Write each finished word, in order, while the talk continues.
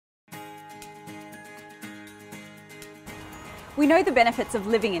We know the benefits of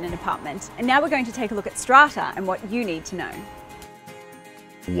living in an apartment, and now we're going to take a look at Strata and what you need to know.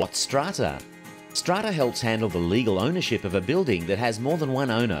 What's Strata? Strata helps handle the legal ownership of a building that has more than one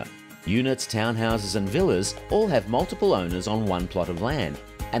owner. Units, townhouses and villas all have multiple owners on one plot of land,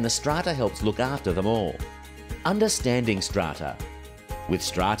 and the Strata helps look after them all. Understanding Strata. With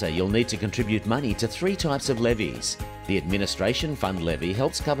Strata, you'll need to contribute money to 3 types of levies. The administration fund levy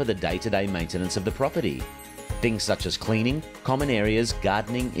helps cover the day-to-day maintenance of the property. Things such as cleaning, common areas,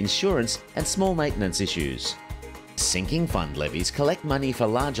 gardening, insurance and small maintenance issues. Sinking fund levies collect money for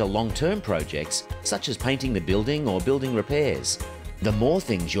larger long-term projects such as painting the building or building repairs. The more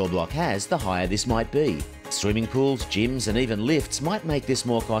things your block has, the higher this might be. Swimming pools, gyms and even lifts might make this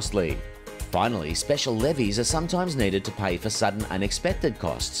more costly. Finally, special levies are sometimes needed to pay for sudden unexpected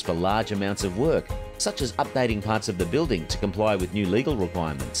costs for large amounts of work, such as updating parts of the building to comply with new legal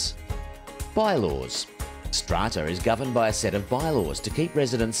requirements. Bylaws. Strata is governed by a set of bylaws to keep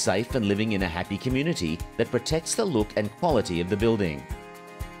residents safe and living in a happy community that protects the look and quality of the building.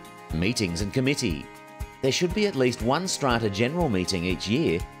 Meetings and committee. There should be at least one Strata general meeting each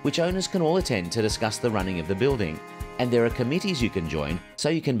year, which owners can all attend to discuss the running of the building. And there are committees you can join so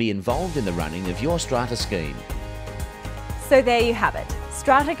you can be involved in the running of your Strata scheme. So there you have it.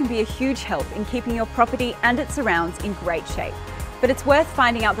 Strata can be a huge help in keeping your property and its surrounds in great shape. But it's worth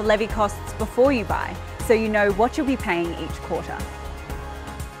finding out the levy costs before you buy, so you know what you'll be paying each quarter.